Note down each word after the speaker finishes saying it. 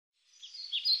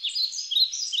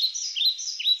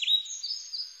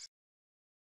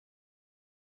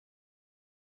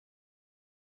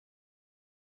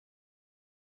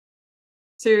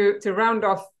to round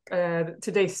off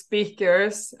today's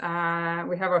speakers, we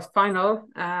have our final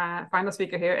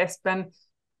speaker here, Espen,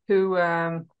 who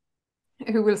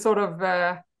will sort of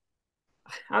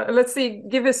let's see,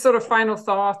 give his sort of final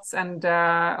thoughts and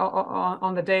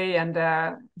on the day, and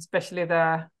especially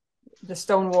the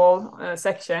Stonewall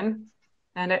section.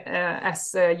 And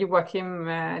as Joachim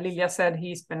Lilja said,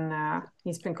 he's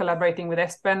been collaborating with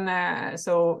Espen,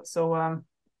 so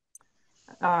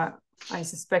I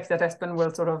suspect that Espen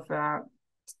will sort of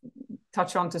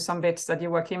touch on to some bits that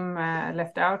Joachim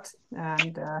left out.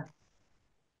 And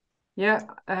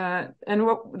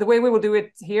the way we will do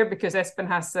it here, because Espen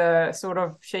has a sort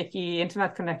of shaky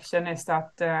internet connection, is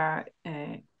that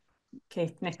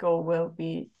Kate Nicol will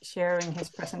be sharing his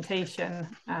presentation,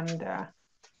 and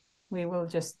we will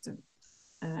just,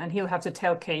 and he'll have to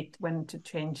tell Kate when to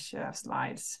change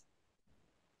slides.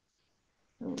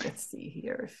 So let's see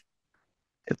here.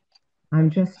 I'm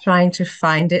just trying to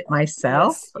find it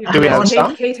myself. Yes. Do we have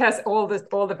some? Kate has all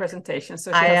the presentations,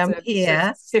 so she has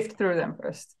to sift through them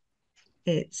first.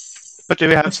 But do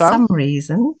we have some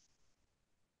reason?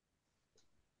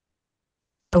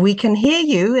 We can hear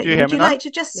you. Would you like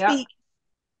to just speak?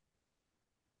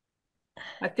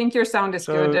 I think your sound is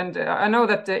good, and I know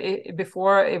that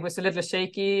before it was a little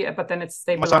shaky, but then it's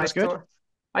stabilized. My sound is good? So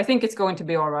I think it's going to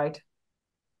be all right,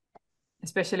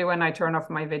 especially when I turn off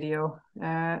my video.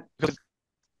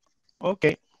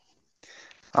 Okay,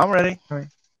 I'm ready.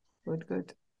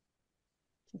 Good.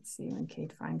 Let's see when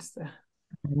Kate finds the...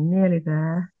 I'm nearly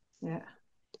there. Yeah.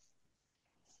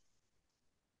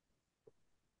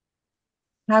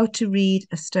 How to read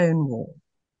a stone wall.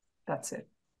 That's it.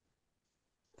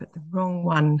 But the wrong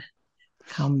one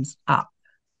comes up.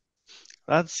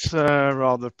 That's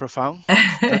rather profound.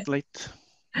 That late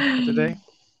today.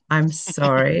 I'm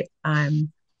sorry.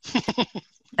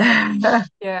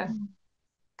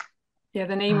 Yeah,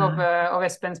 the name of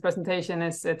Espen's presentation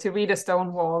is To Read a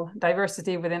Stone Wall,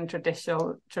 Diversity Within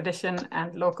Tradition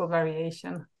and Local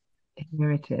Variation.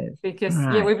 Here it is. Because,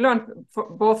 we've learned,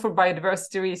 both for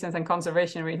biodiversity reasons and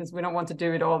conservation reasons, we don't want to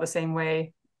do it all the same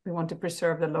way. We want to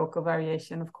preserve the local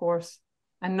variation, of course,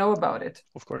 and know about it.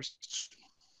 Of course.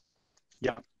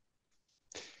 Yeah.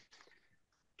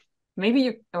 Maybe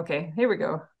you... Okay, here we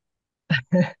go.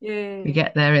 Yay. We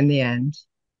get there in the end.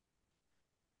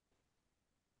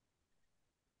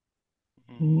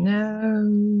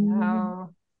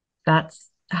 No. That's...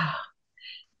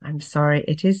 I'm sorry.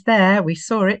 It is there. We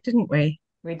saw it, didn't we?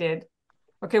 We did.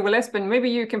 Okay, well, Espen, maybe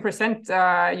you can present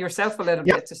yourself a little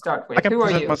bit to start with. Who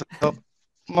are you? Myself.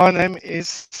 My name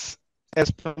is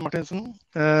Espen Marthisen.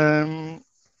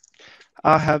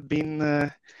 I have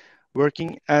been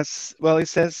working as, well, it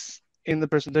says in the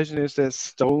presentation, it says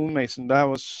stonemason. That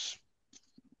was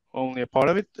only a part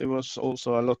of it. It was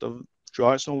also a lot of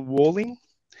dry stone walling.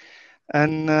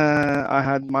 And I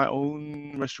had my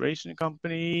own restoration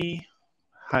company,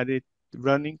 had it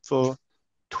running for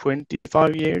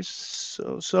 25 years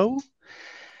or so.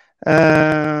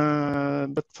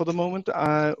 But for the moment,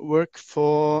 I work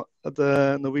for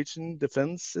the Norwegian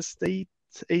Defence Estate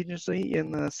Agency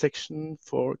in a section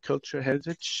for cultural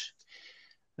heritage.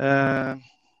 Well,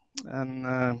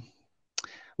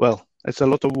 it's a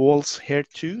lot of walls here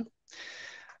too.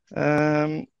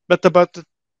 But about the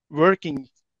working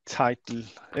title,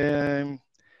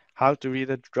 How to Read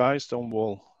a Dry Stone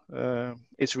Wall,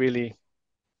 it's really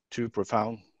too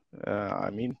profound, I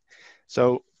mean.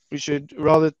 So we should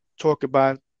rather talk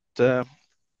about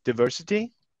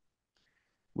diversity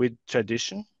with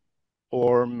tradition,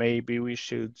 or maybe we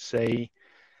should say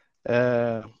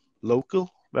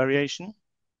local variation.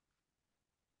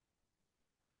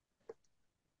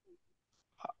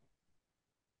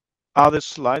 Are the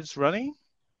slides running?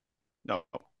 No.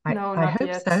 No, I not hope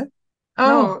yet. so.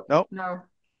 Oh, no,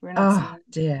 we're not seeing it.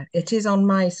 Dear, it is on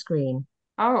my screen.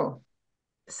 Oh.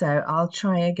 So I'll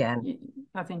try again.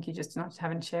 I think you just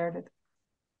haven't shared it.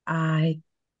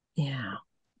 Yeah.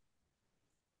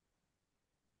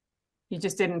 You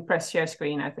just didn't press share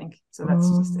screen, I think. So that's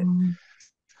just it.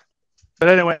 But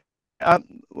anyway,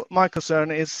 my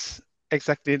concern is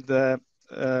exactly the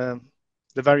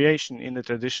variation in the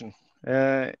tradition.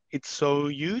 It's so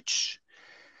huge,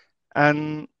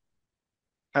 and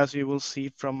as you will see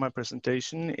from my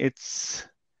presentation, it's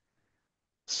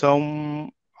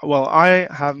well, I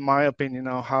have my opinion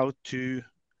on how to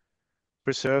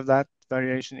preserve that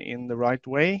variation in the right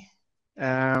way.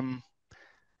 And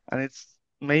it's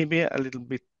maybe a little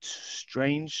bit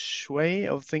strange way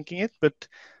of thinking it, but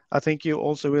I think you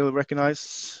also will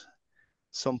recognize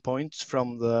some points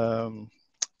from the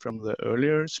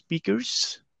earlier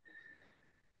speakers.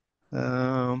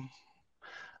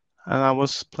 And I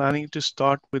was planning to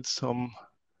start with some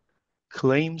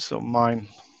claims of mine,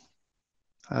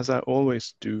 as I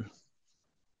always do.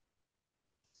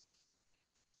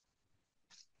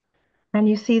 Can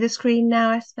you see the screen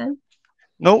now, Espen?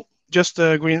 No, just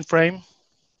a green frame.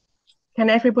 Can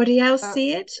everybody else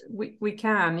see it? We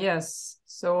can, yes.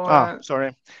 So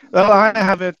sorry. Well, I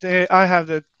have it. I have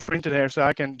it printed here, so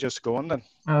I can just go on then.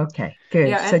 Okay, good.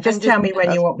 Yeah, so just tell me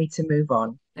when you want me to move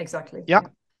on. Exactly. Yeah,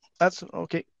 that's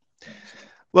okay.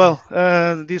 Well,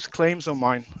 these claims of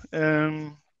mine,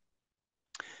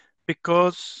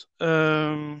 because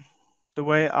the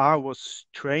way I was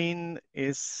trained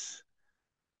is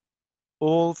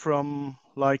all from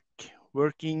like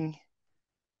working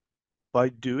by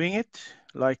doing it,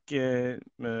 like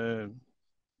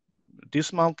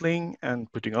dismantling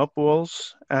and putting up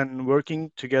walls and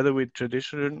working together with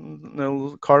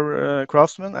traditional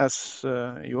craftsmen, as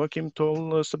Joachim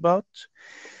told us about.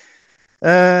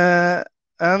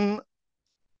 And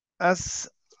as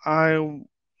I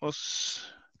was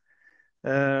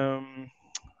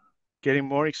getting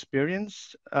more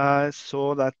experience, I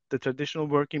saw that the traditional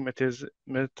working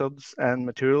methods and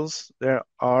materials, there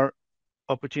are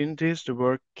opportunities to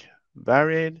work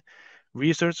varied,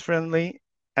 research friendly,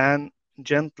 and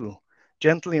gentle.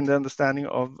 Gentle in the understanding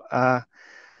of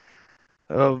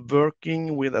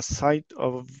working with a site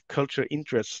of culture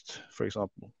interest, for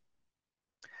example.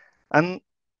 And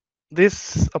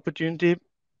this opportunity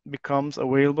becomes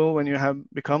available when you have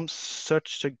become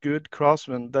such a good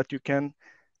craftsman that you can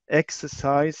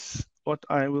exercise what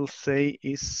I will say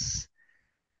is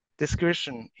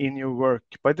discretion in your work.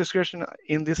 By discretion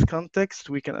in this context,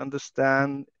 we can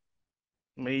understand,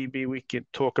 maybe we could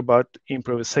talk about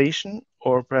improvisation,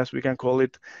 or perhaps we can call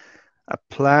it a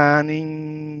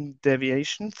planning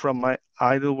deviation from my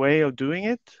ideal way of doing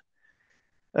it.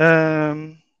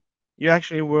 You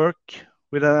actually work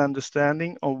with an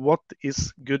understanding of what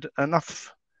is good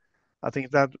enough. I think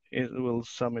that it will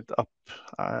sum it up,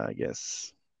 I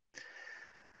guess.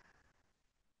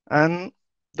 And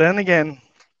then again,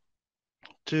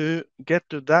 to get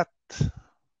to that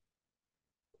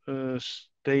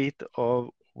state of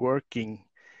working,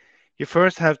 you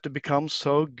first have to become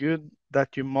so good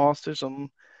that you master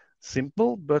some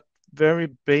simple but very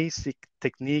basic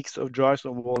techniques of dry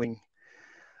stone walling,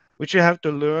 which you have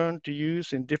to learn to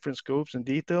use in different scopes and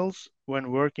details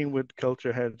when working with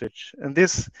cultural heritage. And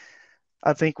this,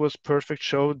 I think, was perfect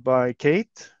showed by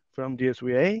Kate from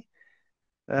DSWA,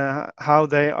 how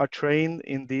they are trained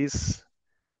in these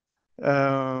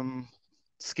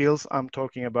skills I'm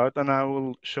talking about, and I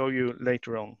will show you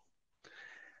later on.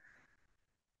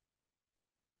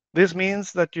 This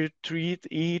means that you treat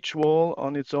each wall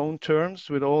on its own terms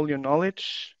with all your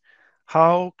knowledge.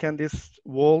 How can this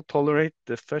wall tolerate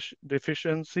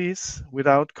deficiencies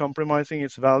without compromising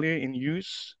its value in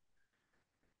use?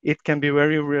 It can be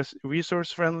very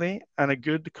resource friendly and a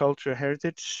good cultural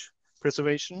heritage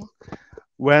preservation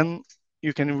when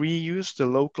you can reuse the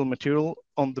local material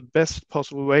on the best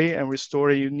possible way and restore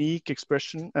a unique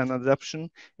expression and adaptation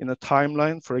in a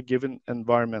timeline for a given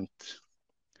environment.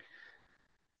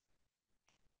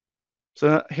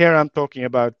 So here I'm talking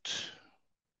about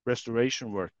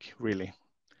restoration work, really.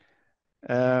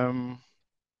 And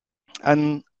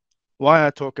why I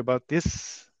talk about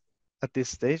this at this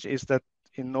stage is that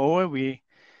in Norway, we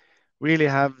really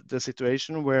have the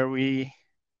situation where we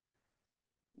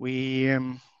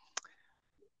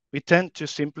tend to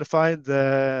simplify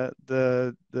the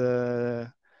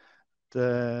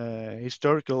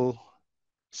historical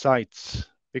sites,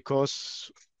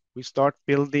 because we start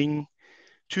building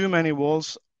too many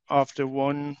walls after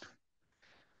one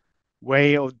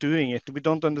way of doing it. We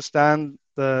don't understand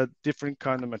the different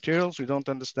kind of materials. We don't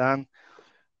understand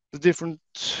the different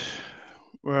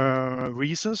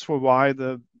reasons for why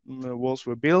the walls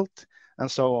were built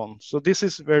and so on. So this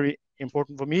is very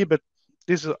important for me, but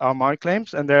these are my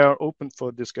claims and they are open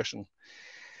for discussion.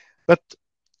 But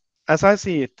as I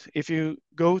see it, if you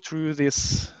go through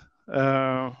these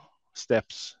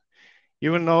steps,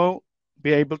 you will now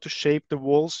be able to shape the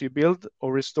walls you build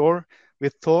or restore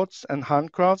with thoughts and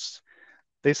handcrafts.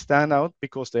 They stand out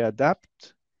because they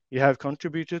adapt. You have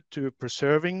contributed to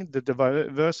preserving the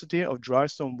diversity of dry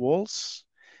stone walls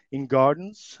in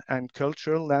gardens and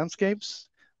cultural landscapes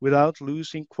without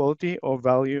losing quality or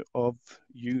value of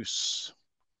use.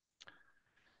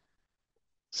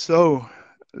 So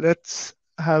let's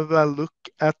have a look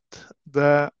at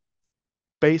the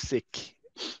basic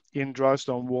in dry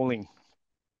stone walling.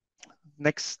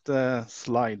 Next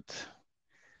slide.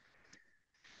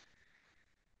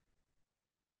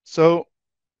 So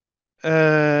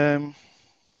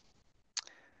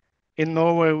in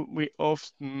Norway, we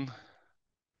often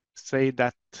say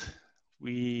that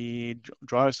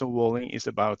dry stone walling is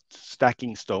about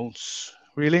stacking stones,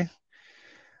 really.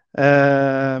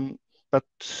 But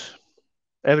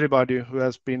everybody who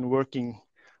has been working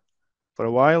for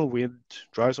a while with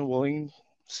dry stone walling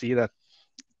see that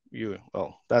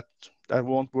that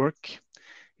won't work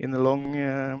in the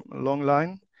long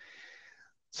line.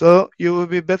 So you will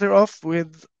be better off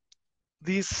with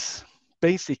these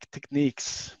basic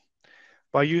techniques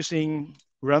by using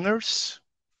runners,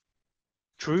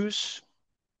 trews,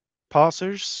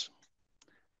 passers,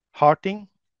 hearting,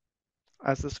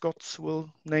 as the Scots will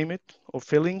name it, or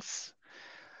fillings.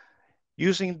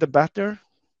 Using the batter,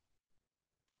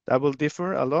 that will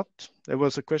differ a lot. There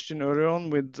was a question earlier on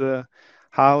with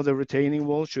how the retaining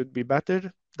wall should be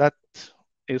battered. That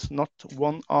is not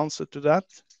one answer to that.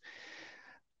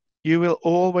 You will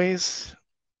always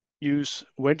use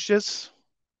wedges,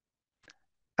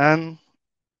 and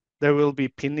there will be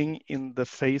pinning in the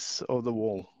face of the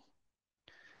wall.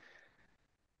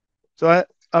 So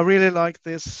I really like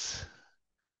this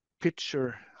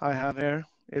picture I have here.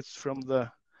 It's from the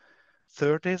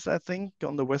 30s, I think,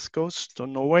 on the west coast of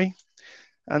Norway.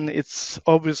 And it's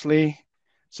obviously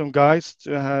some guys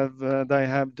they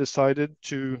have decided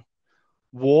to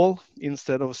wall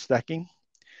instead of stacking.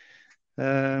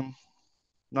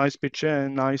 Nice picture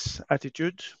and nice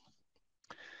attitude.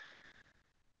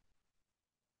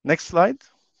 Next slide.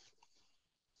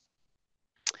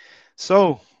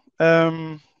 So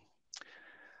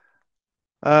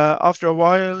after a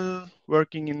while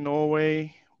working in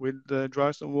Norway with the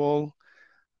dry stone wall,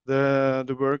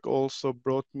 the work also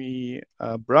brought me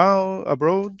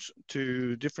abroad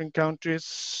to different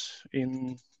countries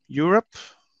in Europe,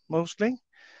 mostly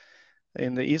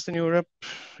in the Eastern Europe,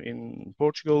 in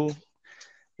Portugal,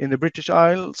 in the British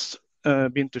Isles,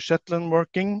 been to Shetland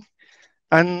working,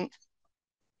 and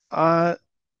I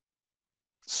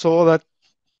saw that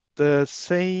the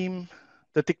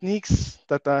techniques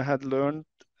that I had learned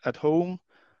at home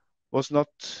was not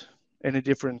any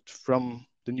different from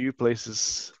the new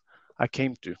places I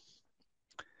came to.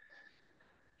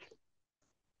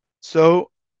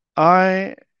 So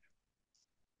I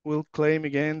will claim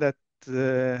again that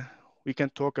we can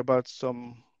talk about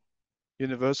some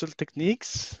universal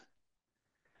techniques,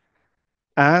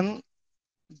 and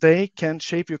they can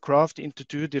shape your craft into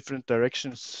two different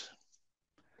directions.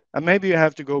 And maybe you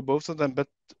have to go both of them, but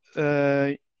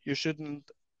you shouldn't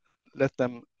let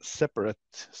them separate.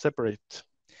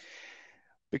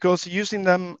 Because using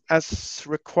them as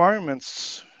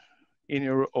requirements in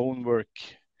your own work,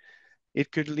 it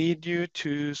could lead you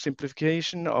to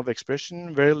simplification of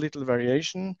expression, very little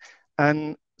variation,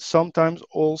 and sometimes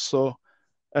also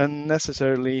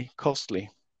unnecessarily costly.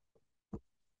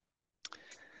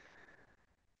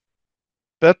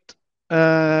 But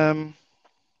then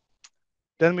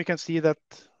we can see that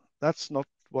that's not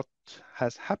what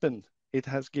has happened. It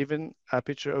has given a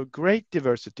picture of great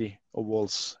diversity of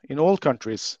walls in all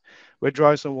countries where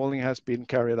dry stone walling has been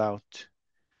carried out.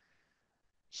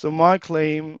 So my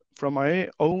claim from my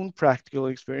own practical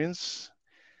experience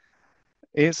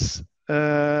is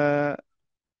by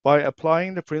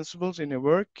applying the principles in your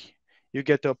work, you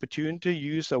get the opportunity to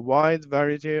use a wide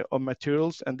variety of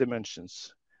materials and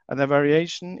dimensions, and a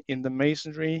variation in the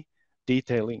masonry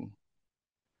detailing.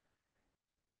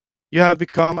 You have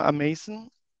become a mason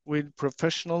with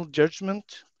professional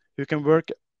judgment who can work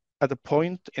at a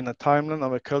point in a timeline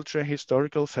of a culture,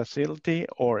 historical facility,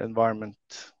 or environment.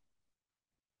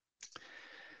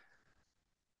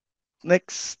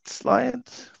 Next slide.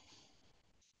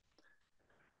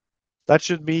 That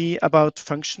should be about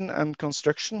function and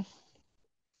construction.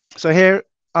 So here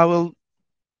I will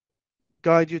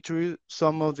guide you through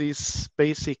some of these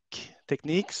basic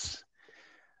techniques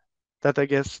that I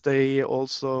guess they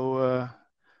also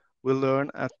will learn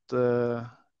at the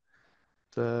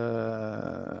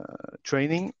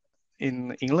training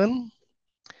in England.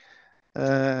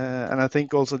 And I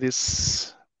think also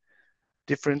this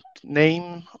different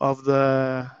name of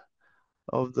the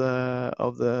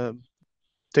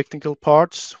technical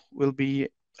parts will be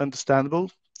understandable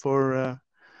for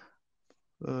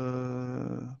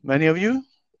many of you.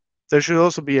 There should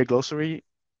also be a glossary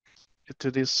to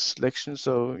this lection,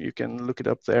 so you can look it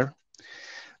up there.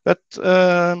 But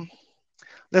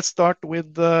let's start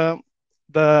with the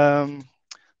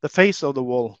face of the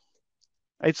wall.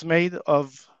 It's made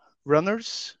of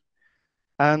runners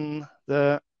and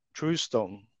the true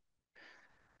stone.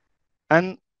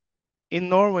 And in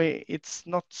Norway, it's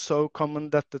not so common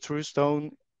that the true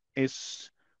stone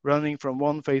is running from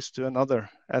one face to another,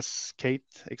 as Kate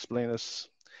explained us.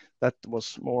 That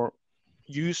was more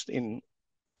used in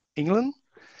England.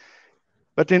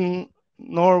 But in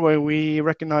Norway, we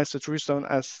recognize the true stone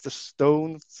as the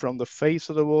stone from the face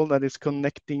of the wall that is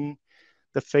connecting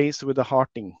the face with the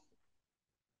hearting.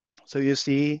 So you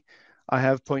see, I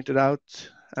have pointed out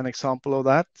an example of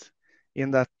that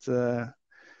in that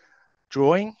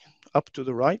drawing up to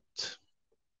the right.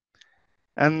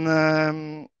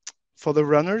 And for the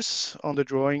runners on the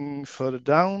drawing further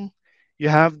down, you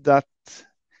have that,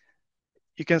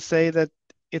 you can say that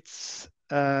it's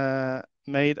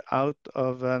made out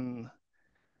of an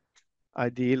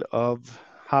ideal of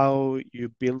how you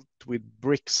built with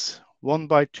bricks,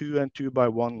 1x2 and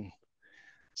 2x1.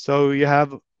 So you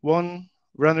have one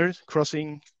runner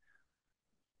crossing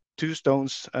two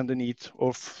stones underneath,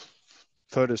 or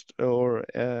furthest, or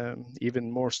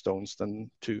even more stones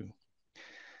than two.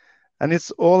 And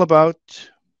it's all about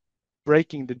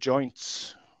breaking the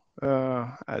joints,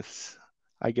 as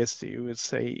I guess you would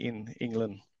say in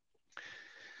England.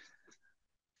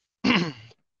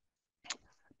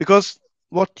 Because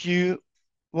what you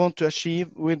want to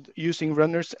achieve with using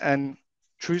runners and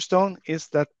true stone is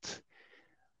that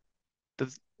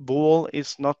the ball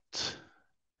is not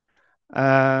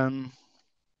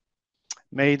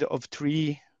made of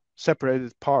three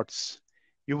separated parts.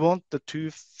 You want the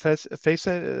two face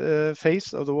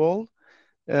of the wall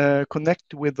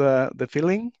connect with the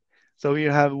filling, so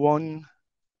you have one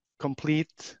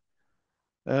complete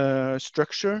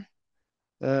structure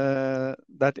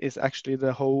that is actually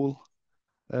the whole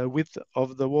width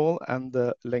of the wall and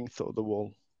the length of the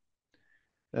wall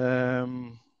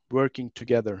working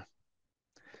together.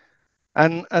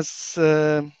 And as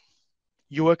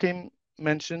Joachim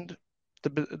mentioned,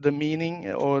 the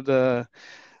meaning or the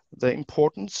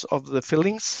importance of the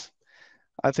fillings,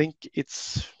 I think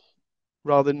it's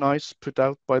rather nice put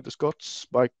out by the Scots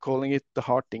by calling it the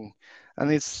hearting.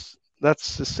 And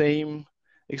that's the same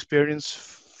experience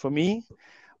for me.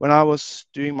 When I was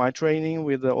doing my training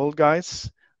with the old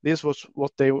guys, this was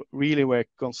what they really were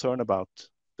concerned about,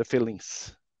 the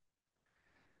fillings.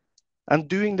 And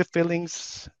doing the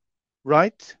fillings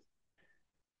right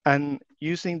and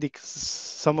using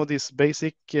some of these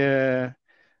basic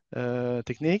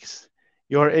techniques,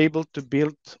 you are able to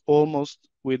build almost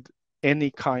with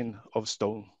any kind of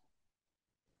stone.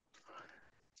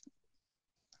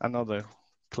 Another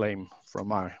claim from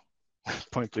my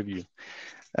point of view.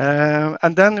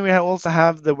 And then we also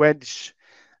have the wedge.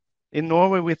 In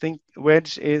Norway, we think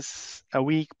wedge is a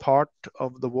weak part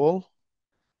of the wall.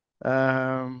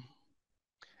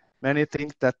 Many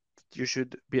think that you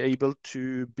should be able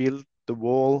to build the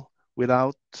wall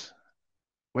without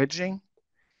wedging.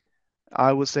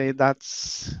 I would say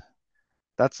that's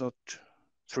not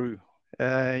true.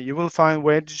 You will find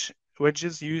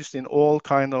wedges used in all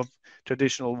kind of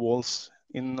traditional walls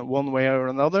in one way or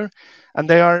another, and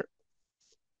they are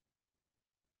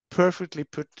perfectly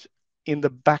put in the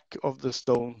back of the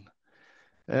stone,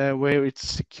 where it's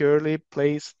securely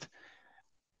placed,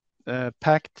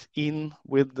 packed in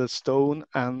with the stone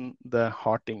and the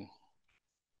hearting.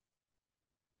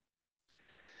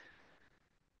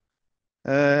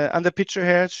 And the picture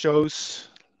here shows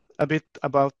a bit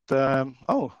about,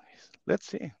 oh, let's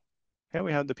see. Here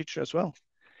we have the picture as well.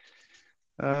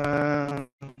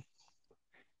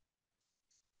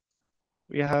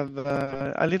 We have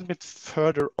a little bit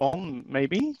further on,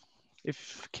 maybe,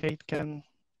 if Kate can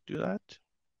do that.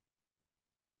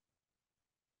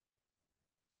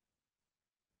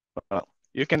 Well,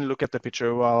 you can look at the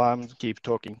picture while I keep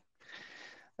talking.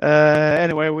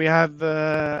 Anyway, we have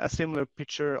a similar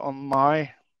picture on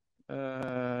my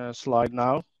slide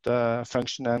now, the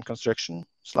function and construction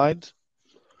slide,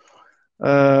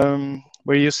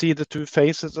 where you see the two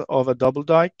faces of a double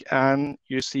dike, and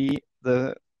you see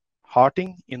the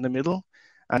hearting in the middle,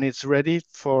 and it's ready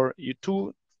for you.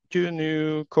 Two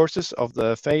new courses of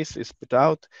the face is put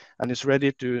out, and it's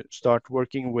ready to start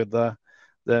working with the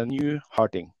new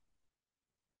hearting.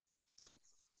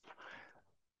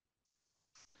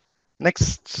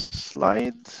 Next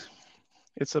slide.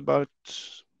 It's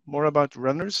more about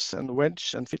runners and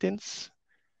wedge and fit-ins.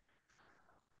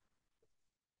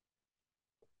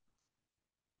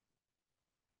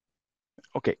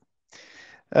 Okay.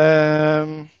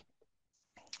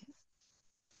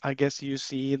 I guess you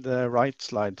see the right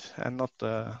slide and not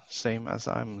the same as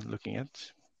I'm looking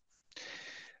at.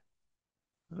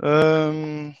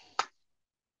 Can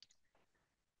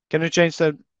you change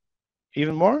that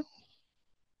even more,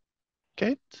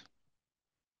 Kate?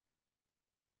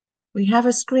 We have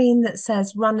a screen that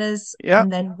says runners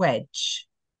and then wedge.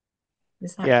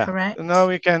 Is that correct? No,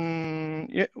 we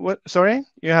can. What? Sorry,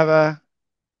 you have a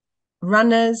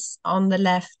runners on the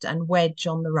left and wedge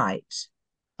on the right.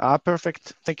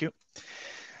 Perfect. Thank you.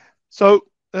 So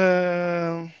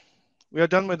we are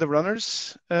done with the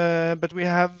runners, but we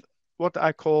have what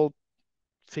I call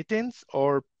fit-ins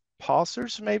or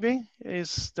passers, maybe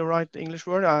is the right English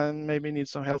word. I maybe need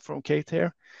some help from Kate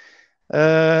here.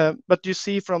 But you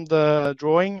see from the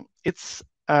drawing, it's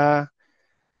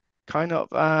kind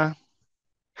of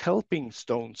helping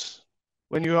stones.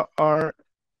 When you are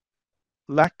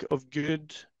lack of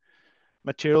good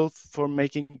material for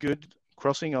making good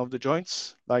crossing of the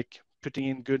joints, like putting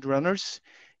in good runners,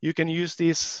 you can use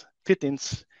these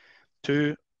fit-ins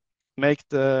to make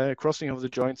the crossing of the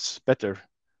joints better.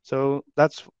 So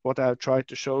that's what I've tried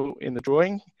to show in the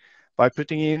drawing. By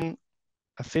putting in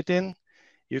a fit-in,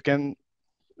 you can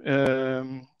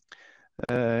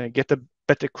get a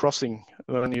better crossing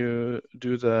when you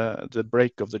do the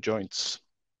break of the joints.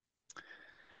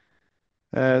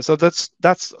 So that's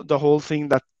the whole thing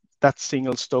that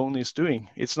single stone is doing.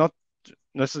 It's not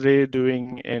necessarily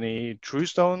doing any true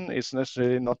stone. It's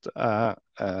necessarily not a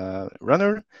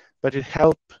runner, but it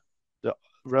helps the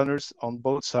runners on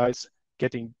both sides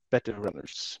getting better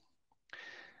runners.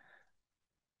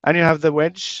 And you have the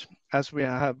wedge, as we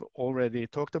have already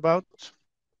talked about.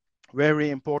 Very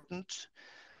important.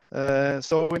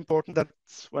 So important that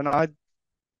when I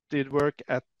did work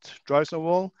at Dry Snow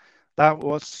Wall, that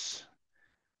was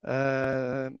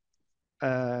I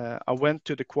went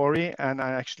to the quarry and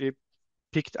I actually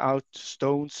picked out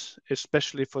stones,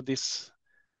 especially for this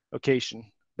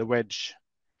occasion, the wedge.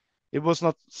 It was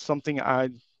not something I,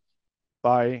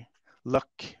 by luck,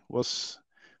 was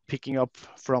picking up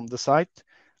from the site.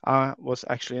 I was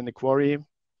actually in the quarry,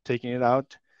 taking it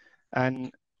out,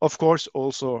 and of course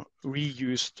also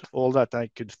reused all that I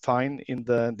could find in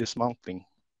the dismantling.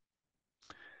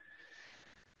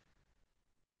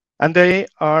 And they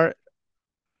are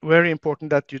very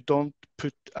important that you don't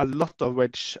put a lot of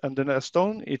wedge under a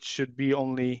stone. It should be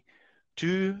only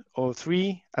 2 or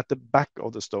 3 at the back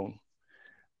of the stone.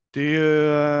 Do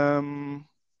you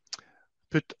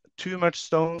put too much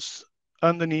stones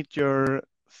underneath your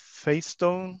face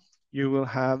stone, you will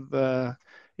have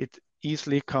it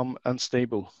easily come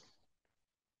unstable.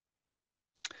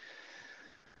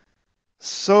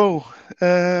 So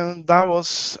that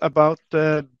was about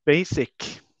the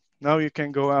basic. Now you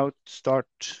can go out, start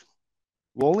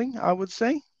walling, I would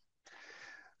say.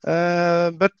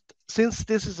 But since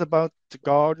this is about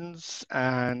gardens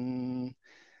and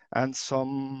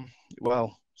some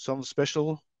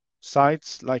special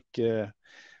sites like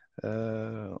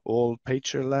all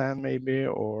pager land maybe,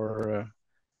 or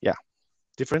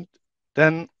different,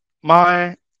 then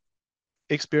my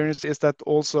experience is that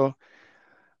also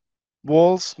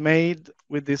walls made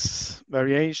with this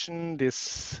variation,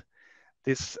 this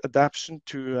adaptation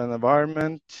to an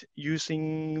environment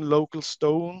using local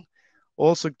stone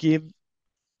also give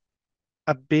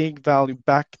a big value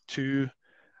back to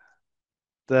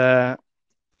the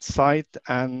site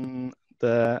and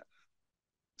the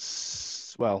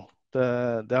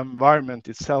environment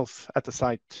itself at the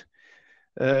site.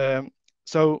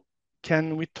 So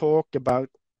can we talk about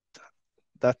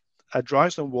that a dry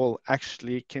stone wall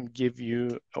actually can give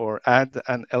you or add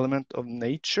an element of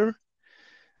nature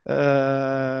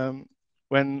when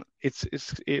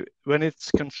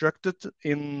it's constructed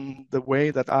in the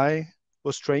way that I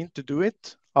was trained to do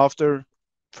it after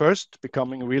first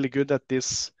becoming really good at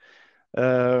this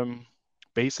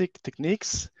basic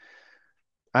techniques,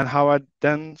 and how I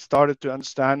then started to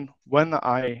understand when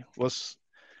I was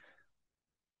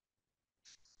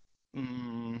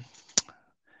when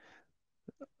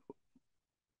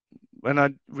I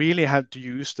really had to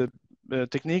use the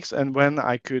techniques and when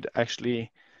I could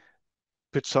actually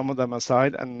put some of them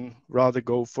aside and rather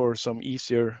go for some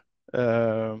easier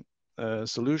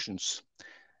solutions.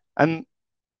 And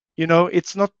you know,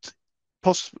 it's not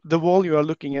the wall you are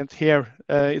looking at here.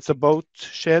 It's a boat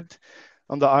shed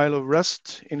on the Isle of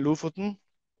Rust in Lofoten.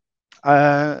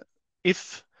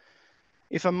 If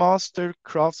a master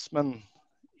craftsman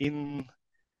in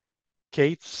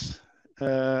Kate's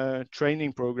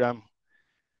training program,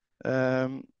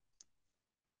 I'm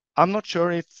not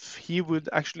sure if he would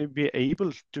actually be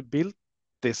able to build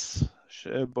this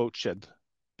boat shed,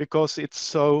 because it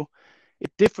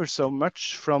differs so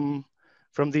much from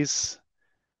these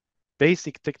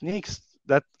basic techniques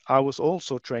that I was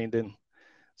also trained in.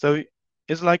 So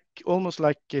it's like almost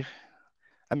like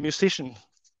a musician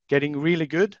getting really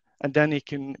good, and then he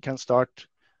can start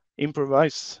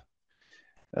improvise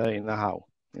in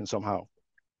somehow.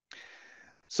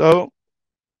 So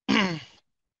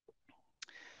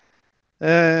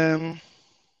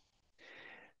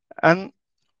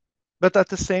but at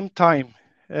the same time,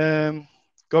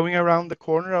 Going around the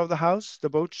corner of the house, the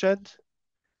boat shed,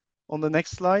 on the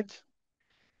next slide,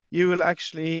 you will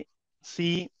actually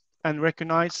see and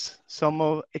recognize some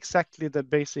of exactly the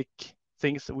basic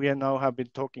things that we now have been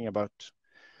talking about.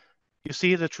 You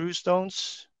see the true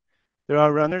stones. There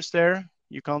are runners there.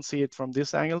 You can't see it from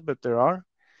this angle, but there are.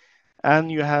 And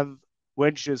you have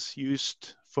wedges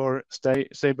used for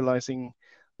stabilizing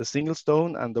the single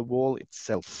stone and the wall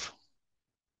itself.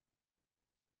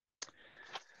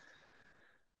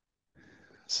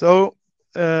 So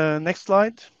next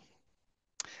slide.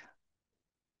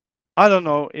 I don't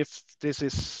know if this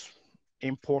is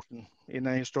important in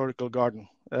a historical garden.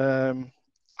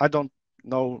 I don't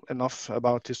know enough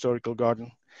about historical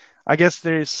garden. I guess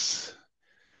there is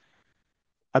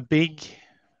a big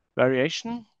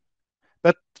variation,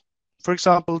 but for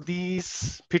example,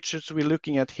 these pictures we're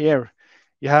looking at here,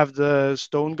 you have the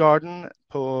stone garden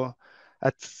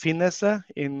at Finneset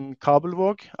in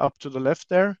Kabelvåg up to the left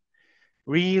there.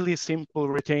 Really simple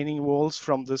retaining walls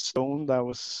from the stone that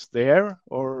was there,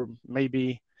 or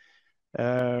maybe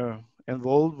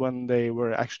involved when they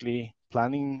were actually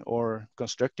planning or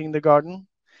constructing the garden.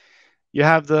 You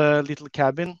have the little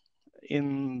cabin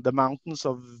in the mountains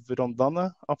of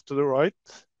Rondane up to the right.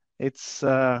 It's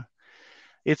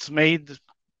made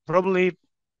probably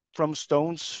from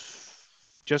stones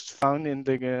just found in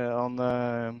the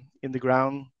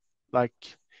ground,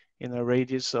 like in a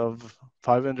radius of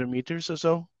 500 meters or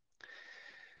so.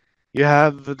 You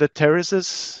have the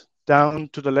terraces down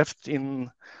to the left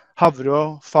in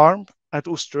Havrå farm at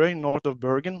Osterøy, north of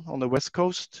Bergen on the west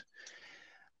coast.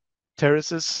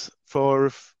 Terraces for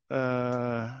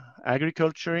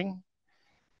agriculturing,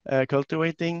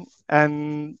 cultivating,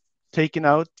 and taken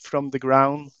out from the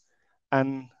ground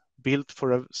and built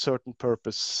for a certain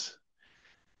purpose.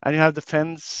 And you have the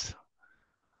fence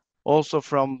also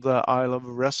from the Isle of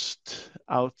Rust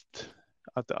out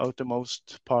at the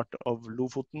outermost part of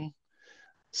Lofoten.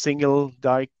 Single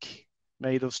dike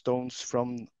made of stones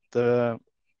from the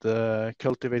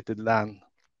cultivated land.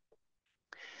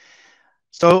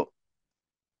 So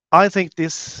I think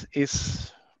this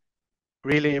is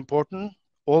really important.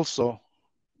 Also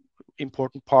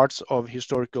important parts of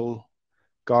historical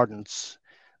gardens,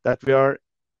 that we are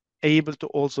able to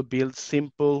also build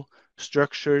simple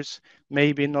structures,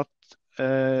 maybe not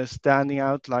standing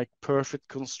out like perfect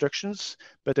constructions,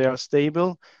 but they are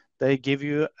stable. They give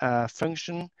you a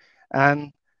function,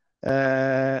 and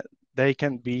they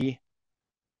can be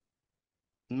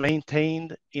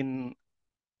maintained in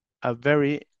a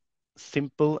very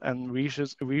simple and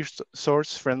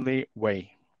resource-friendly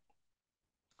way.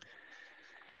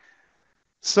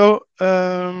 So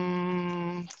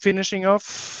finishing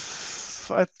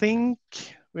off, I think,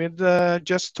 with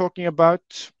just talking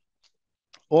about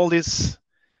all this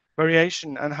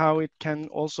variation and how it can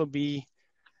also be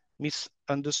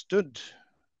misunderstood,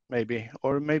 maybe,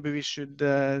 or maybe we should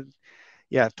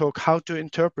talk how to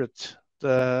interpret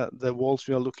the walls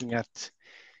we are looking at.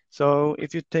 So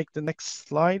if you take the next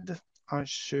slide, I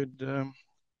should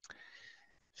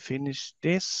finish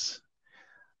this,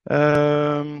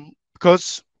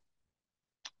 because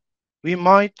we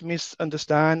might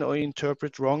misunderstand or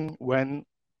interpret wrong when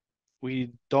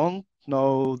we don't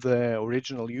know the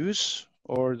original use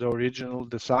or the original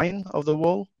design of the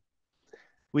wall.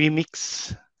 We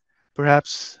mix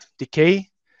perhaps decay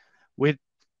with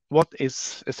what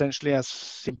is essentially as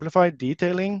simplified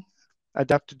detailing,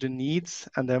 adapted to needs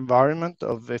and the environment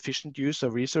of efficient use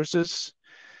of resources.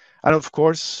 And of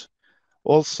course,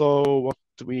 also what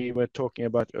we were talking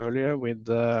about earlier with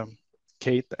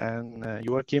Kate and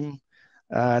Joachim,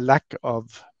 lack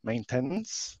of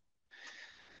maintenance.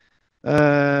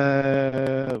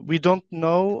 We don't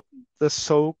know the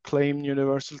so-claimed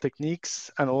universal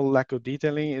techniques, and all lack of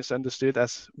detailing is understood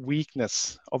as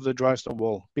weakness of the dry stone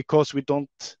wall, because we don't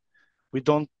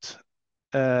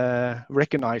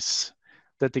recognize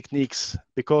the techniques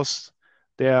because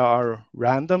they are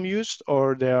random used,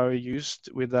 or they are used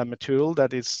with a material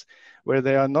that is where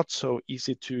they are not so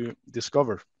easy to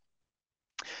discover.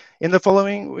 In the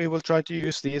following, we will try to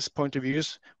use these point of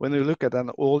views when we look at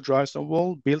an old dry stone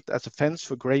wall built as a fence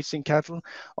for grazing cattle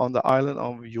on the island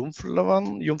of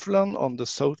Jomfruland on the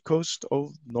south coast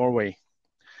of Norway.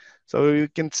 So you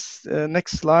can,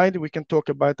 next slide, we can talk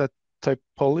about the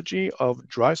typology of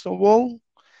dry stone wall.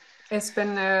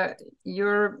 Espen,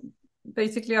 you're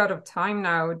basically out of time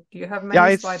now. Do you have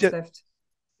many slides left?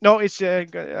 No, it's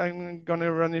I'm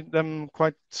gonna run them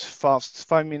quite fast,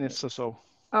 5 minutes or so.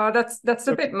 That's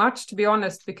a bit much, to be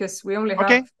honest, because we only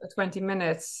have 20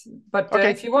 minutes. But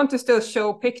if you want to still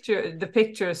show the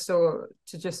pictures, so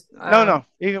to just no,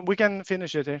 we can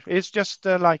finish it here. It's just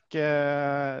like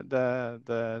the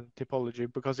typology,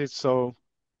 because it's so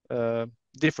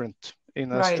different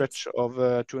in a stretch of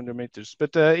 200 meters.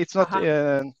 But it's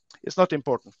not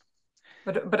important.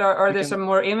 But are there some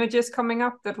more images coming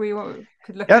up that we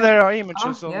could look at? Yeah, there are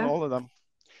images on all of them.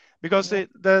 Because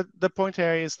the point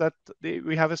here is that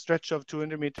we have a stretch of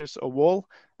 200 meters of wall,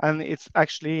 and it's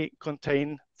actually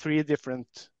contain 3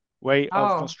 different way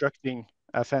of constructing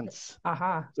a fence.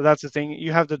 So that's the thing.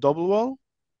 You have the double wall.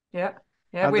 Yeah,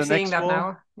 we're seeing that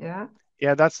now.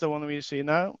 Yeah, that's the one we see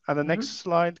now. And the next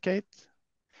slide, Kate,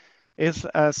 is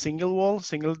a single wall,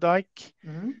 single dike.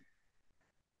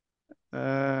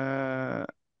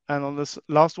 And on this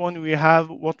last one, we have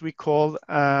what we call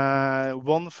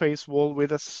one face wall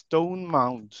with a stone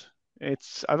mound.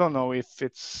 I don't know if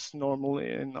it's normal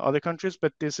in other countries,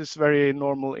 but this is very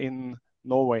normal in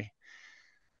Norway.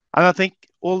 And I think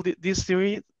all this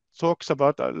theory talks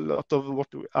about a lot of what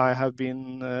I have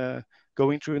been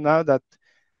going through now, that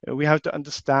we have to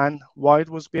understand why it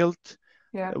was built,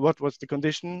 what was the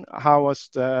condition, how was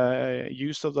the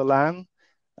use of the land,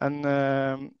 and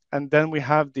then we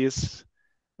have this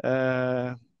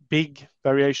big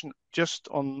variation just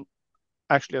on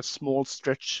actually a small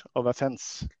stretch of a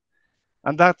fence.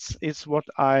 And that is what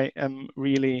I am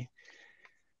really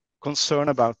concerned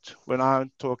about when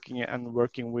I'm talking and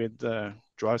working with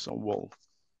dry stone wall.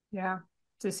 Yeah,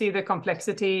 to see the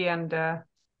complexity and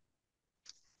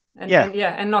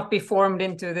not be formed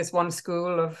into this one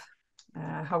school of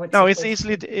how it's. No, it's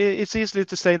easily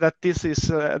to say that this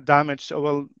is damage.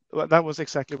 Well, that was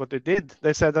exactly what they did.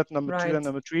 They said that number 2 and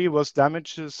number 3 was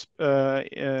damages,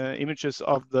 images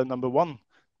of the number 1.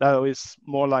 That is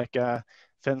more like a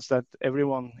fence that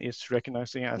everyone is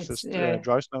recognizing as a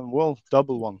dry stone wall,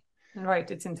 double one. Right,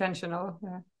 it's intentional.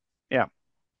 Yeah.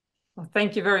 Well,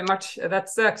 thank you very much.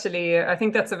 That's actually, I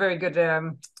think that's a very good.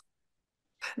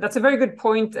 That's a very good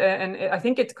point, and I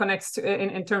think it connects to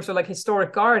in terms of like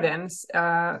historic gardens.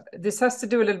 This has to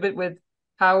do a little bit with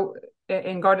how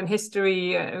in garden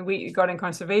history, garden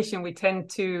conservation, we tend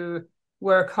to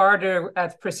work harder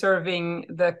at preserving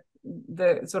the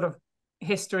sort of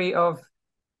history of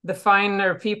the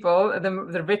finer people,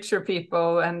 the richer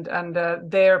people, and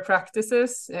their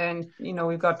practices. And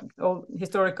we've got old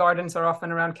historic gardens are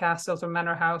often around castles or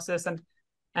manor houses,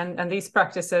 and these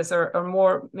practices are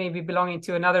more maybe belonging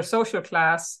to another social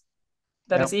class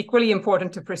that is equally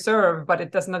important to preserve, but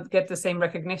it does not get the same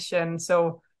recognition.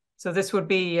 So this would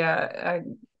be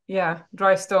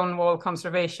dry stone wall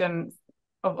conservation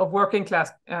of working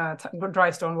class dry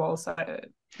stone walls.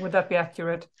 Would that be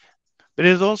accurate? But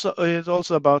it's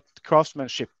also about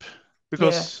craftsmanship,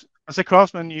 because as a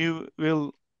craftsman, you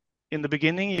will, in the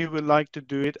beginning, you would like to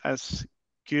do it as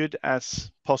good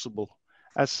as possible,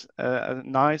 as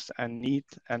nice and neat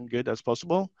and good as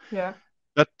possible. Yeah.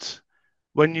 But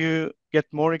when you get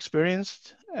more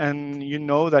experienced and you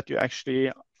know that you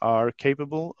actually are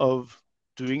capable of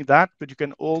doing that, but you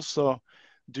can also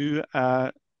do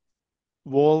a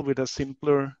wall with a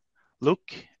simpler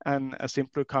look and a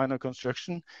simpler kind of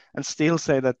construction, and still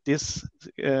say that this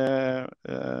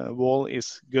wall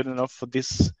is good enough for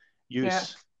this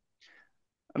use.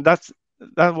 And that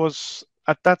was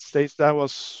at that stage. That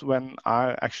was when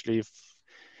I actually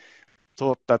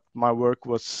thought that my work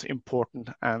was important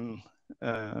and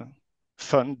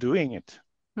fun doing it.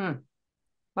 Well,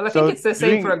 I think it's the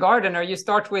same for a gardener. You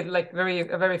start with like a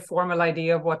very formal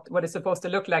idea of what it's supposed to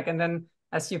look like, and then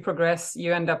as you progress,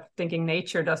 you end up thinking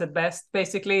nature does it best,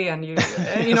 basically. And you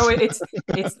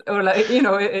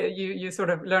you sort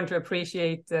of learn to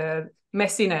appreciate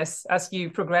messiness as you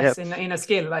progress in a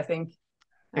skill, I think.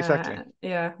 Exactly.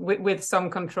 With some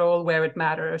control where it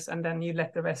matters, and then you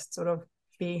let the rest sort of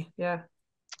be. Yeah.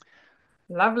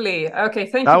 Lovely. Okay,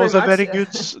 thank you very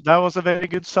much. That was a very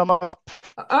good sum up.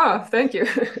 Oh, thank you.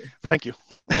 Thank you.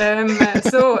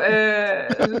 So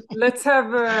let's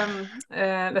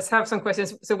have some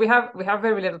questions. So we have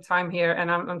very little time here, and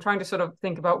I'm trying to sort of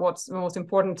think about what's most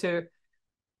important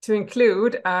to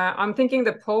include. I'm thinking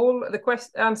the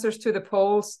answers to the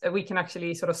polls we can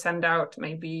actually sort of send out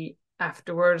maybe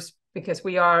afterwards, because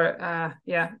we are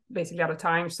basically out of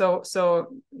time.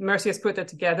 So Mercy has put it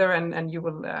together, and you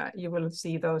will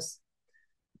see those.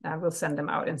 We'll send them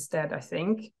out instead, I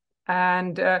think.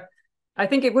 And I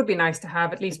think it would be nice to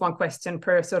have at least one question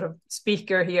per sort of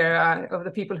speaker here of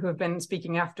the people who have been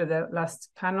speaking after the last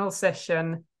panel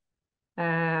session.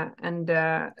 And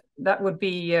that would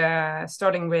be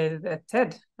starting with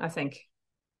Ted, I think.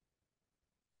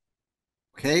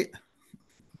 Okay.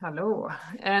 Hello.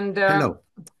 And Hello.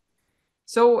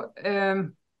 so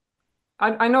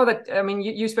I know that, I mean,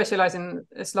 you specialize in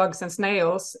slugs and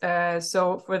snails.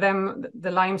 So for them, the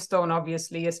limestone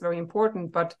obviously is very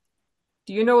important. But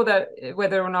do you know that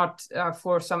whether or not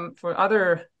for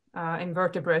other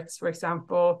invertebrates, for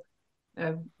example,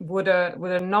 would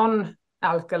a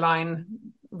non-alkaline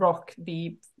rock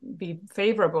be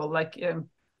favorable? Are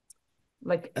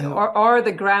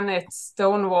the granite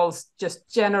stone walls just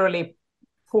generally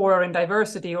poorer in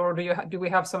diversity, or do we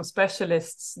have some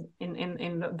specialists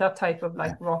in that type of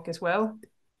like rock as well?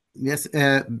 Yes,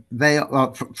 they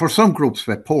are, for some groups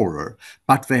they're poorer,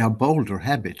 but they are bolder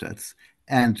habitats.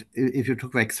 And if you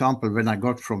took the example, when I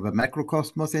got from the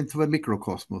macrocosmos into the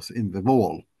microcosmos in the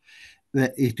wall,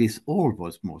 it is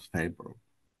always most favorable.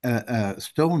 A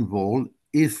stone wall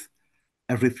is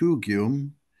a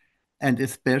refugium, and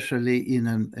especially in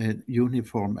a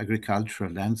uniform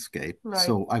agricultural landscape. Right.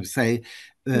 So I would say,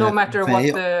 no matter what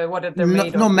they're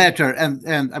made no of. matter,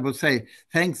 and I would say,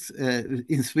 thanks.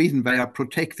 In Sweden, they are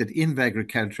protected in the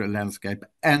agricultural landscape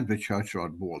and the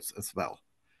churchyard walls as well.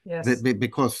 Yes.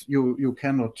 Because you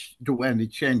cannot do any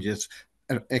changes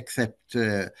except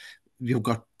you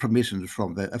got permission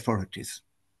from the authorities.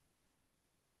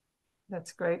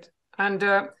 That's great.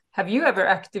 And have you ever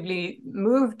actively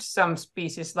moved some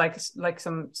species, like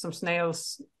some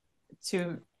snails,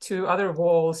 to other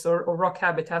walls or rock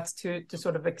habitats to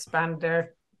sort of expand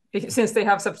their, since they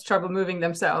have such trouble moving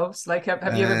themselves? Like,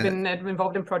 have you ever been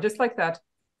involved in projects like that?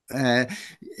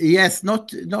 Yes,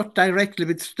 not directly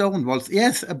with stone walls.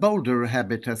 Yes, boulder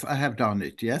habitats, I have done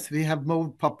it. Yes, we have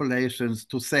moved populations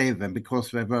to save them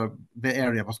because the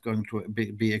area was going to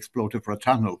be exploited for a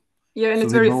tunnel. Yeah, and so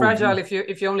it's very moved, fragile if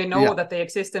you only know yeah, that they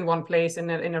exist in one place in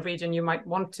a region. You might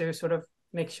want to sort of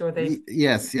make sure they.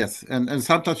 Yes, and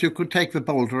sometimes you could take the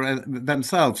boulder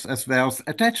themselves as they are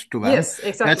attached to them. Yes,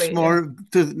 exactly.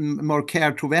 That's more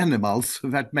care to the animals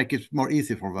that make it more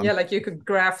easy for them. Yeah, like you could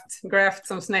graft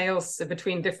some snails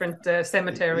between different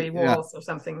cemetery walls or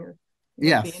something.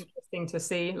 It would be interesting to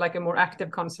see, like a more active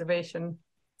conservation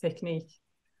technique.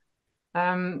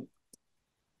 Now,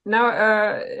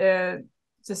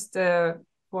 just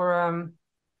for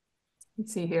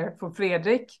let's see here, for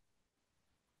Fredrik.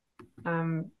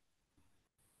 I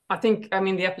think, I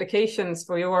mean, the applications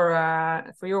for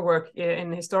your work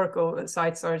in historical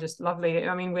sites are just lovely.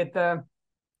 I mean, with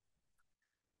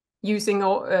using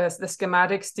all the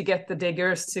schematics to get the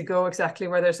diggers to go exactly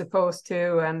where they're supposed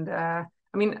to, and I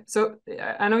mean, so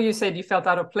I know you said you felt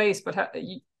out of place, but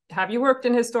have you worked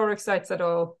in historic sites at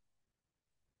all?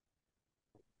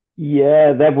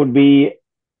 Yeah, that would be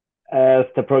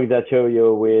the project I show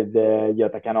you with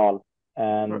Göta Kanal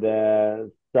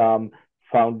and some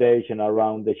foundation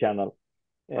around the channel.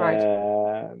 Right.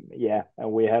 Yeah,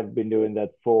 and we have been doing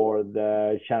that for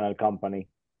the channel company.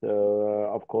 So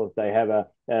of course they have a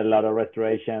lot of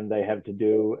restoration they have to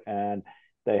do, and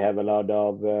they have a lot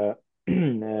of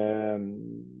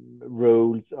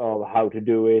rules of how to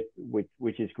do it,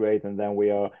 which is great. And then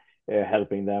we are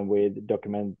helping them with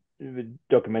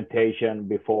documentation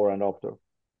before and after.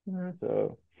 Mm-hmm.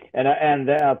 So and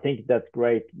I think that's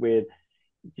great with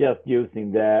just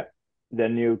using the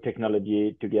new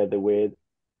technology together with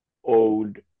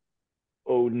old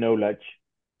knowledge.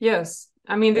 Yes,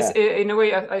 I mean, this in a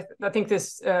way, I think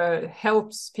this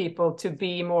helps people to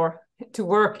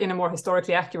work in a more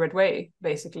historically accurate way,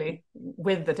 basically,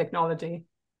 with the technology.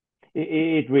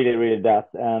 It really, really does.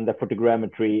 And the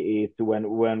photogrammetry is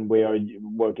when we are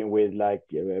working with like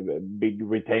big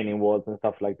retaining walls and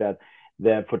stuff like that,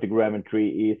 the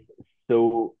photogrammetry is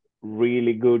so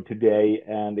really good today,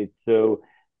 and it's so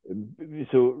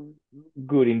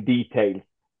good in details.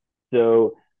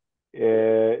 So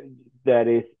that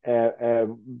is a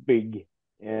big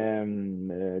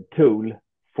tool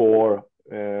for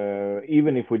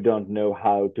even if we don't know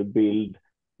how to build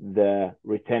the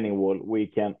retaining wall, we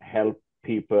can help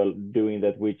people doing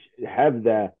that, which have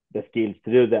the skills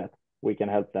to do that. We can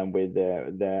help them with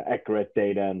the accurate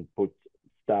data and put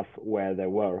stuff where they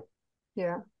were.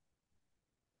 Yeah.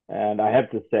 And I have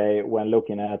to say, when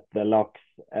looking at the locks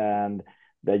and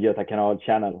the Göta Kanal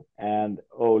channel and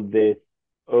all this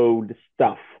old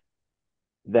stuff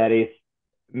that is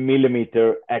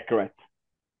millimeter accurate,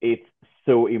 it's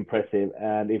so impressive.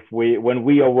 And when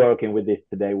we are working with this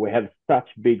today, we have such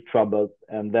big troubles,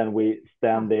 and then we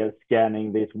stand there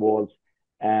scanning these walls,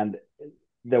 and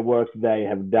the work they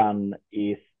have done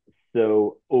is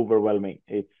so overwhelming.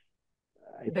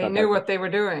 They fantastic. Knew what they were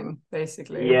doing,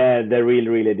 basically. Yeah, they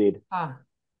really did.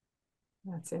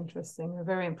 That's interesting.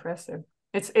 Very impressive.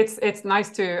 It's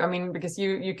nice to, I mean, because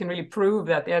you can really prove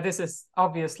that, yeah, this is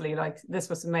obviously, like, this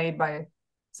was made by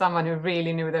someone who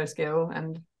really knew their skill.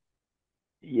 And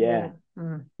yeah,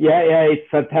 it's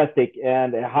fantastic.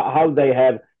 And how they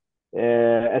have,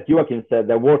 as Joachim said,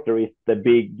 the water is the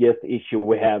biggest issue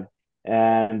we have.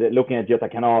 And looking at Göta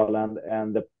Canal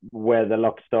and where the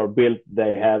locks are built,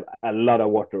 they have a lot of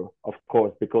water, of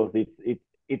course, because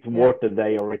it's water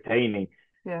they are retaining.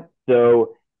 Yeah.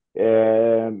 So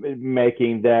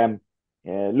making them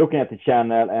looking at the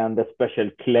channel and the special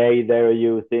clay they're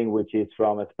using, which is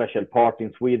from a special part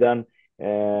in Sweden,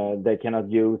 they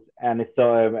cannot use any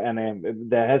soil,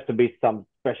 and there has to be some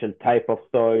special type of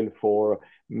soil for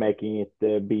making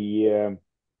it be.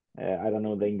 I don't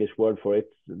know the English word for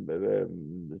it,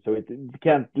 so it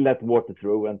can't let water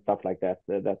through and stuff like that.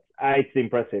 It's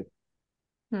impressive.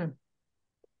 Yeah,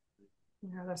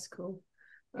 that's cool.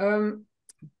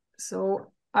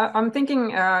 So I'm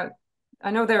thinking. I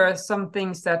know there are some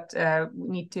things that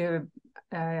need to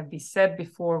be said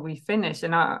before we finish,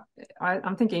 and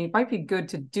I'm thinking it might be good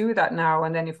to do that now,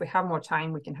 and then if we have more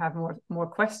time, we can have more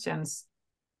questions.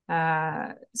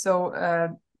 So.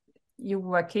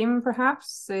 Joachim,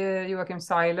 perhaps, Joachim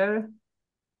Seiler.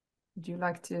 Would you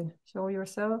like to show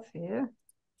yourself here?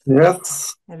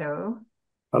 Yes. Hello.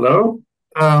 Hello.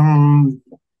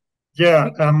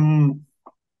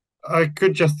 I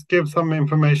could just give some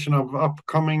information of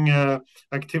upcoming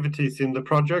activities in the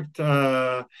project.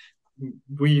 I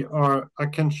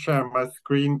can share my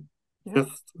screen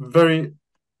just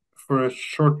for a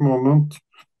short moment.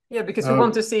 Yeah, because we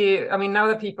want to see, I mean, now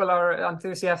that people are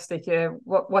enthusiastic,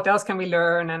 what else can we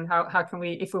learn, and how can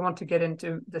we, if we want to get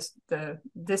into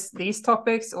these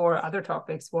topics or other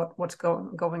topics, what's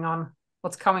going on,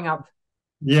 what's coming up?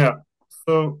 Yeah,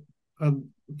 so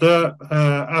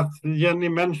as Jenny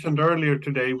mentioned earlier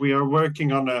today, we are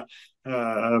working on a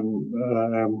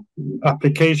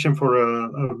application for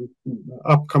a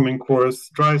upcoming course,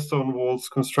 Dry Stone Walls,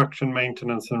 Construction,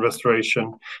 Maintenance and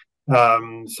Restoration.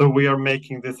 So we are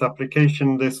making this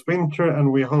application this winter, and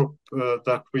we hope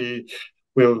that we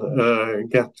will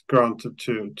get granted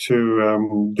to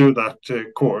do that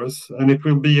course. And it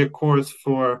will be a course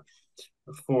for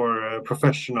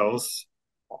professionals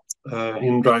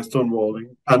in dry stone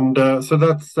walling. And so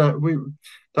that's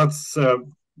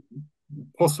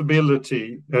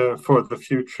possibility for the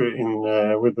future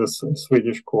with this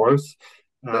Swedish course.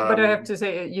 But I have to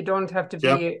say, you don't have to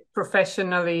be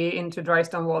professionally into dry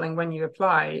stone walling when you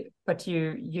apply, but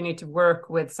you need to work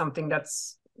with something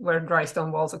that's where dry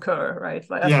stone walls occur, right?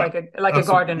 Like a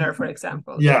gardener, for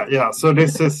example. Yeah. So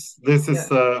this is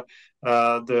the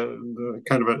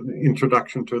kind of an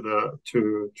introduction to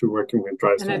working with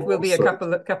dry stone walls. And it will be a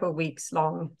couple of weeks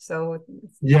long. So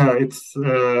it's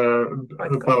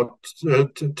about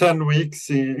 10 weeks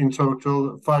in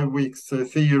total, 5 weeks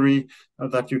theory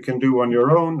that you can do on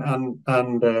your own,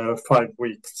 and 5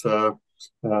 weeks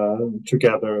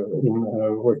together in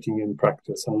working in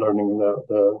practice and learning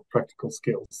the practical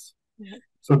skills. Mm-hmm.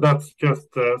 So that's just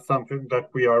something that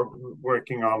we are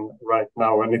working on right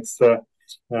now, and it's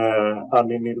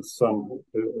Annie Nilsson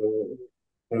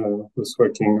who's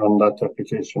working on that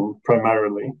application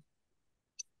primarily.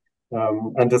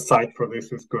 And the site for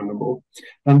this is Gunnebo.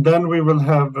 And then we will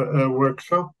have a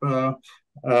workshop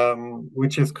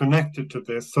which is connected to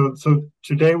this. So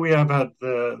today we have had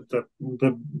the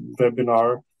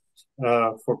webinar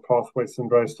for pathways and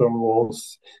dry stone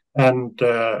walls, and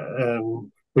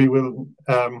we will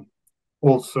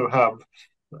also have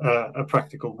a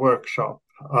practical workshop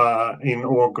in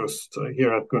August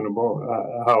here at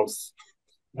Gunnebo House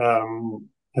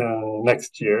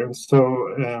next year. So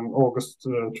August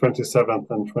 27th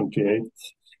and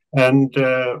 28th. And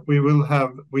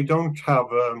we don't have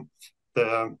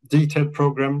the detailed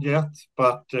program yet,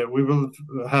 but we will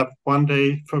have one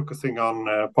day focusing on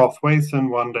pathways and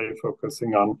one day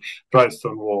focusing on dry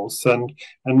stone walls, and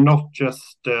not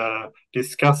just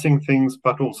discussing things,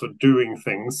 but also doing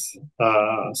things.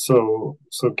 So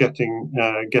getting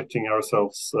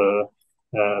ourselves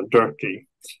dirty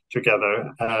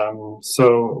together.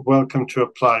 So welcome to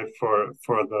apply for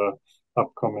the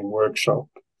upcoming workshop.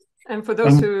 And for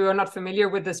those who are not familiar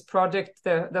with this project,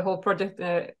 the whole project,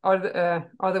 are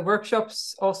the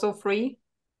workshops also free?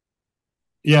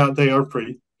 Yeah, they are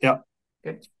free. Yeah.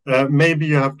 Good. Maybe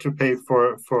you have to pay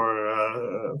for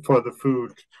the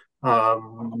food,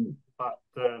 but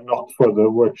not for the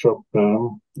workshop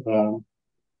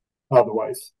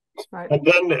otherwise. Right. And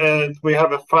then we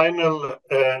have a final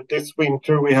this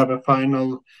winter. We have a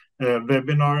final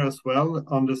webinar as well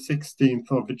on the 16th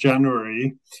of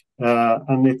January,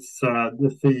 and it's the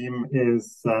theme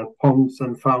is ponds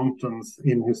and fountains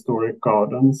in historic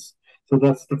gardens. So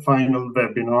that's the final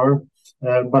webinar.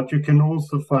 But you can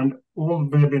also find all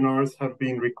webinars have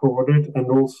been recorded, and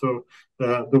also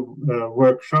the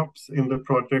workshops in the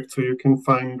project, so you can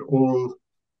find all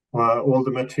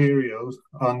the materials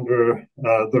under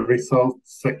the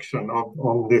results section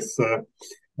on this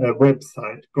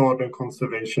website,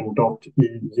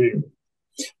 gardenconservation.eu.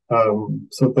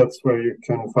 So that's where you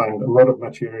can find a lot of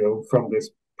material from this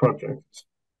project.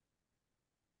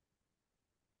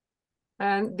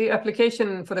 And the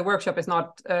application for the workshop is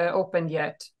not open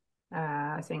yet,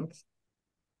 I think.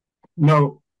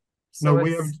 No, So no,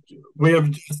 we have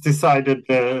just decided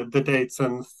the dates,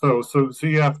 and so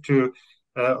you have to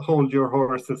hold your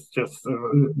horses just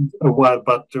a while,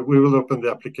 but we will open the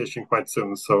application quite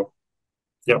soon. So,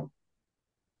 yeah.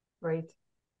 Great.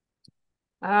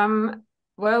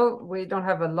 Well, we don't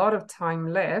have a lot of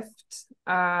time left.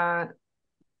 But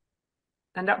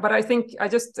I think I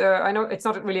know it's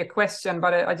not really a question,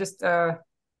 but I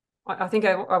think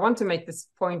I want to make this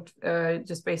point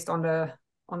just based on the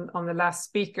last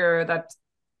speaker, that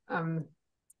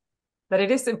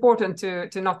it is important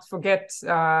to not forget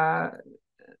the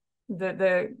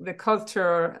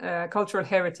cultural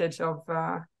heritage of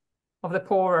the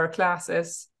poorer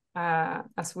classes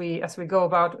as we go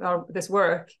about this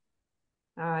work.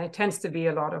 It tends to be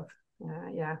a lot of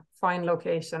fine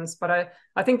locations, but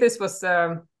I think this was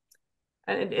and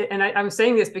I'm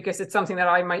saying this because it's something that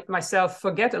I myself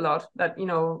forget a lot, that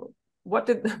what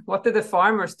did the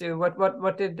farmers do,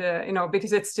 what did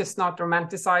because it's just not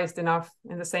romanticized enough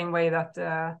in the same way that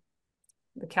the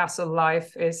castle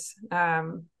life is,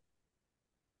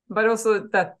 but also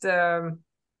that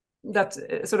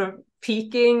sort of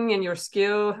peaking in your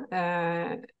skill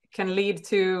can lead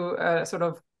to sort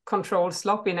of controlled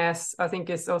sloppiness. I think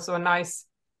is also a nice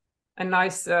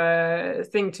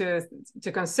thing to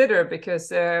consider,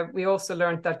 because we also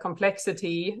learned that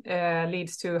complexity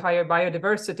leads to higher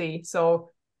biodiversity. So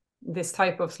this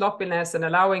type of sloppiness and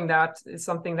allowing that is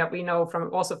something that we know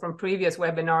from previous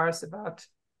webinars about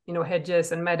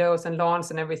hedges and meadows and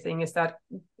lawns and everything, is that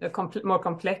more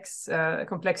complex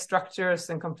structures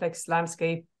and complex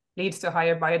landscape leads to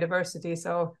higher biodiversity.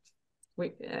 So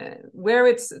where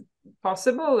it's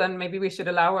possible, and maybe we should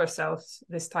allow ourselves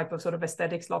this type of sort of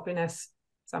aesthetic sloppiness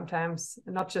sometimes,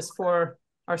 not just for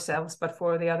ourselves but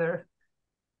for the other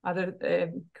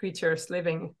creatures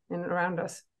living around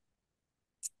us.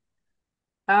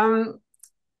 I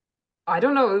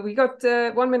don't know, we got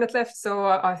 1 minute left, so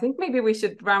I think maybe we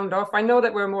should round off. I know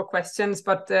that there are more questions,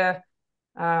 but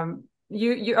I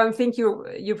think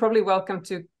you're probably welcome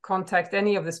to contact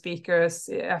any of the speakers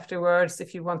afterwards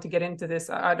if you want to get into this.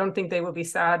 I don't think they will be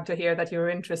sad to hear that you're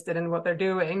interested in what they're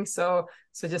doing. So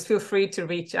just feel free to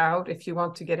reach out if you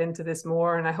want to get into this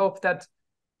more. And I hope that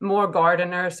more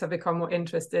gardeners have become more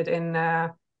interested in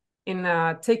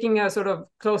taking a sort of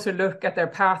closer look at their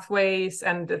pathways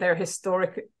and their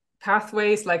historic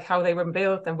pathways, like how they were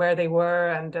built and where they were,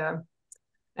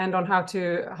 and on how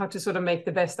to sort of make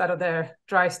the best out of their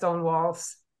dry stone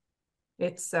walls.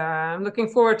 I'm looking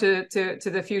forward to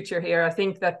the future here. I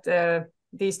think that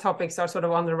these topics are sort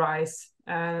of on the rise,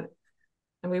 and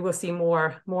we will see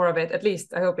more of it, at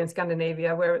least I hope in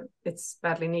Scandinavia, where it's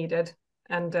badly needed.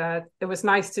 And it was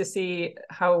nice to see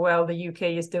how well the UK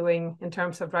is doing in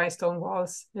terms of dry stone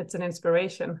walls. It's an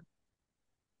inspiration.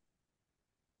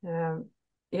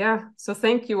 So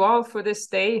thank you all for this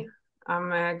day.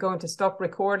 I'm going to stop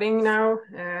recording now,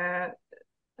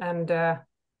 and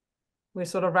we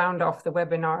sort of round off the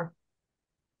webinar.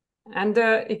 And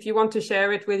if you want to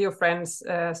share it with your friends,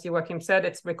 as Joachim said,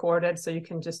 it's recorded, so you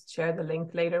can just share the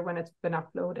link later when it's been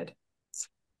uploaded.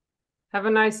 Have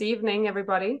a nice evening,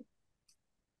 everybody.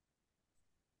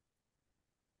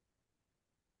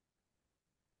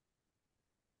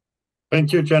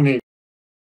 Thank you, Jenny.